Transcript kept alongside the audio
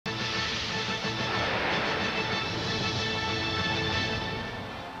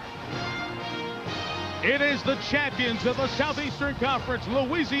It is the champions of the Southeastern Conference,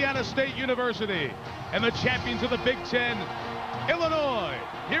 Louisiana State University, and the champions of the Big Ten, Illinois,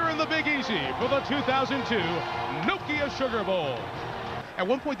 here in the Big Easy for the 2002 Nokia Sugar Bowl. At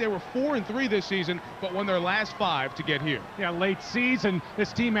one point, they were 4-3 this season, but won their last 5 to get here. Yeah, late season,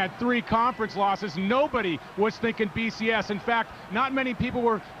 this team had 3 conference losses. Nobody was thinking BCS. In fact, not many people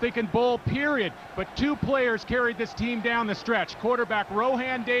were thinking bowl, period. But 2 players carried this team down the stretch, quarterback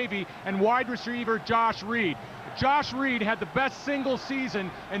Rohan Davey and wide receiver Josh Reed. Josh Reed had the best single season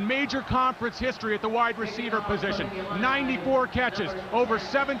in major conference history at the wide receiver position. 94 catches, over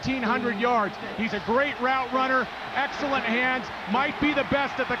 1,700 yards. He's a great route runner, excellent hands, might be the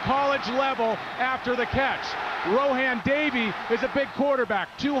best at the college level after the catch. Rohan Davey is a big quarterback,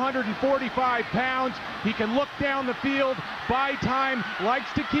 245 pounds. He can look down the field, buy time,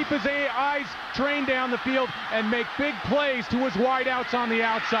 likes to keep his eyes trained down the field, and make big plays to his wideouts on the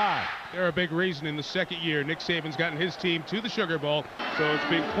outside. They're a big reason in the second year Nick Saban's gotten his team to the Sugar Bowl. So it's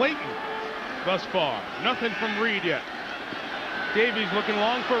been Clayton thus far. Nothing from Reed yet. Davey's looking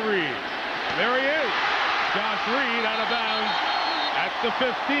long for Reed. There he is. Josh Reed out of bounds at the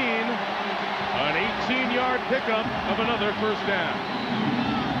 15. An 18-yard pickup of another first down.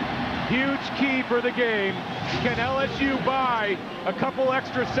 Huge key for the game. Can LSU buy a couple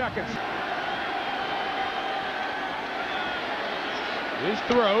extra seconds? His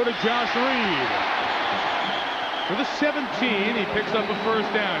throw to Josh Reed. For the 17, he picks up a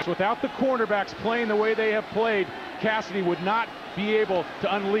first down. Without the cornerbacks playing the way they have played, Cassidy would not be able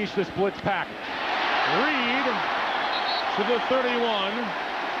to unleash this blitz package. Reed to the 31.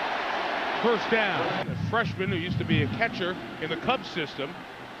 First down. The freshman who used to be a catcher in the Cubs system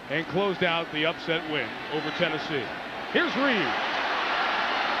and closed out the upset win over Tennessee. Here's Reed.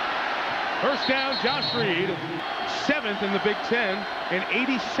 First down, Josh Reed. 7th in the Big Ten and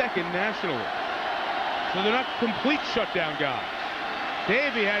 82nd nationally. So they're not complete shutdown guys.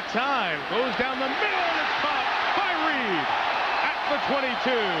 Davey had time, goes down the middle, and it's caught by Reed at the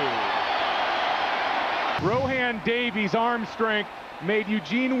 22. Rohan Davey's arm strength made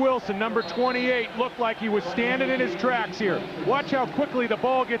Eugene Wilson, number 28, look like he was standing in his tracks here. Watch how quickly the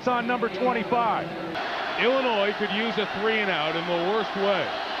ball gets on number 25. Illinois could use a 3-and-out in the worst way.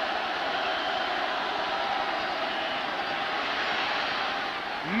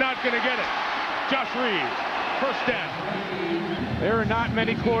 Not going to get it. Josh Reed, first down. There are not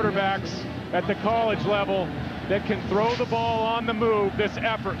many quarterbacks at the college level that can throw the ball on the move this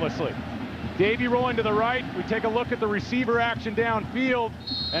effortlessly. Davey rolling to the right. We take a look at the receiver action downfield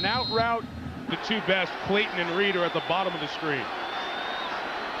and out route. The 2 best, Clayton and Reed, are at the bottom of the screen.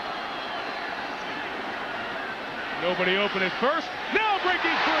 Nobody open at first. Now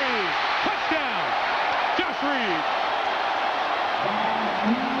breaking free. Touchdown. Josh Reed.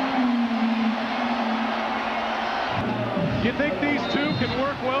 You think these 2 can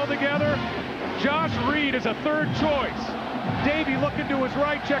work well together? Josh Reed is a third choice. Davey looking to his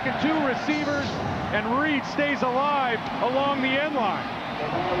right, checking 2 receivers, and Reed stays alive along the end line.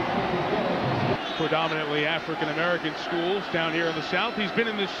 Predominantly African-American schools down here in the South. He's been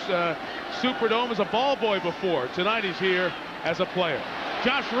in this Superdome as a ball boy before. Tonight he's here as a player.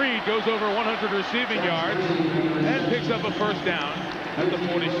 Josh Reed goes over 100 receiving yards and picks up a first down at the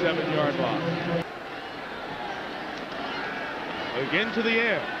 47-yard line. Again to the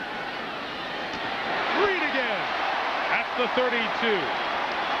air. Reed again at the 32.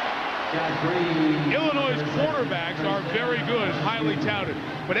 Illinois' quarterbacks are very good, highly touted.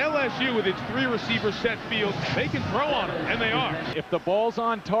 But LSU, with its 3-receiver set field, they can throw on them, and they are. If the ball's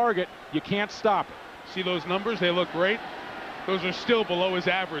on target, you can't stop it. See those numbers? They look great. Those are still below his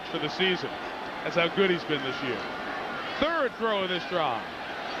average for the season. That's how good he's been this year. Third throw of this drive.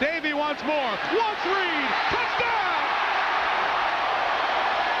 Davey wants more. Wants Reed. Touchdown!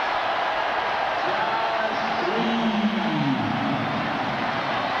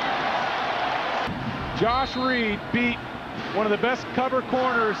 Josh Reed beat one of the best cover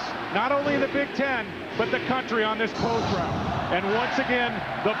corners, not only in the Big Ten, but the country on this post route. And once again,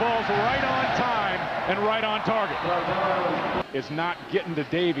 the ball's right on time and right on target. Is not getting to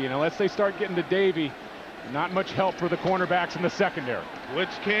Davey, and unless they start getting to Davey, not much help for the cornerbacks in the secondary.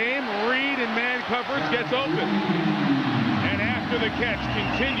 Blitz came, Reed in man coverage gets open. And after the catch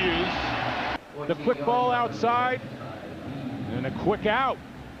continues. The quick ball outside, and a quick out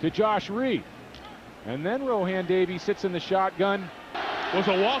to Josh Reed. And then Rohan Davey sits in the shotgun. Was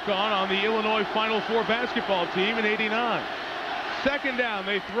a walk-on on the Illinois Final Four basketball team in '89. Second down,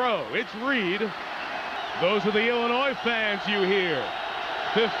 they throw. It's Reed. Those are the Illinois fans you hear.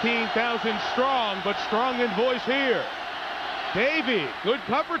 15,000 strong, but strong in voice here. Davey, good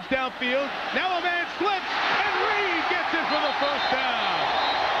coverage downfield. Now a man slips, and Reed gets it for the first down.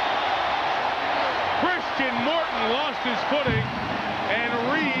 Christian Morton lost his footing, and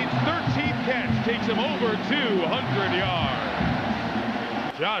Reed's 13th catch takes him over 200 yards.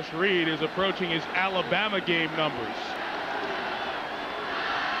 Josh Reed is approaching his Alabama game numbers.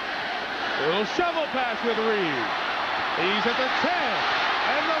 A little shovel pass with Reed. He's at the 10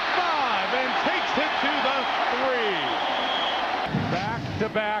 and the 5 and takes it to the 3.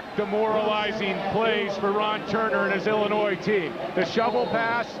 Back-to-back demoralizing plays for Ron Turner and his Illinois team. The shovel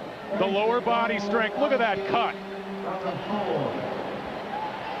pass, the lower body strength. Look at that cut.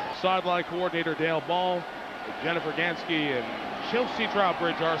 Sideline coordinator Dale Ball, Jennifer Gansky, and Chelsea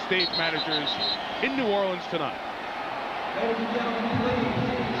Trowbridge, our stage managers in New Orleans tonight.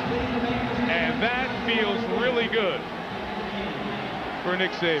 And that feels really good for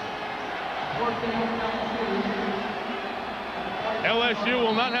Nick Saban. LSU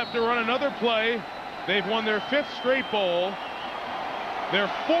will not have to run another play. They've won their 5th straight bowl, their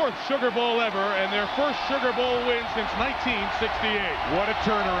 4th Sugar Bowl ever, and their first Sugar Bowl win since 1968. What a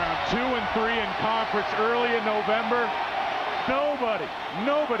turnaround. 2-3 in conference early in November.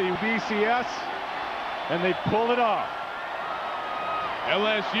 Nobody BCS, and they pull it off.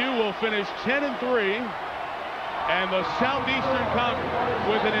 LSU will finish 10-3, and the Southeastern Conference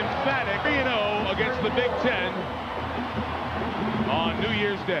with an emphatic 3-0 against the Big Ten on New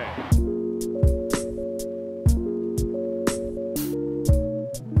Year's Day.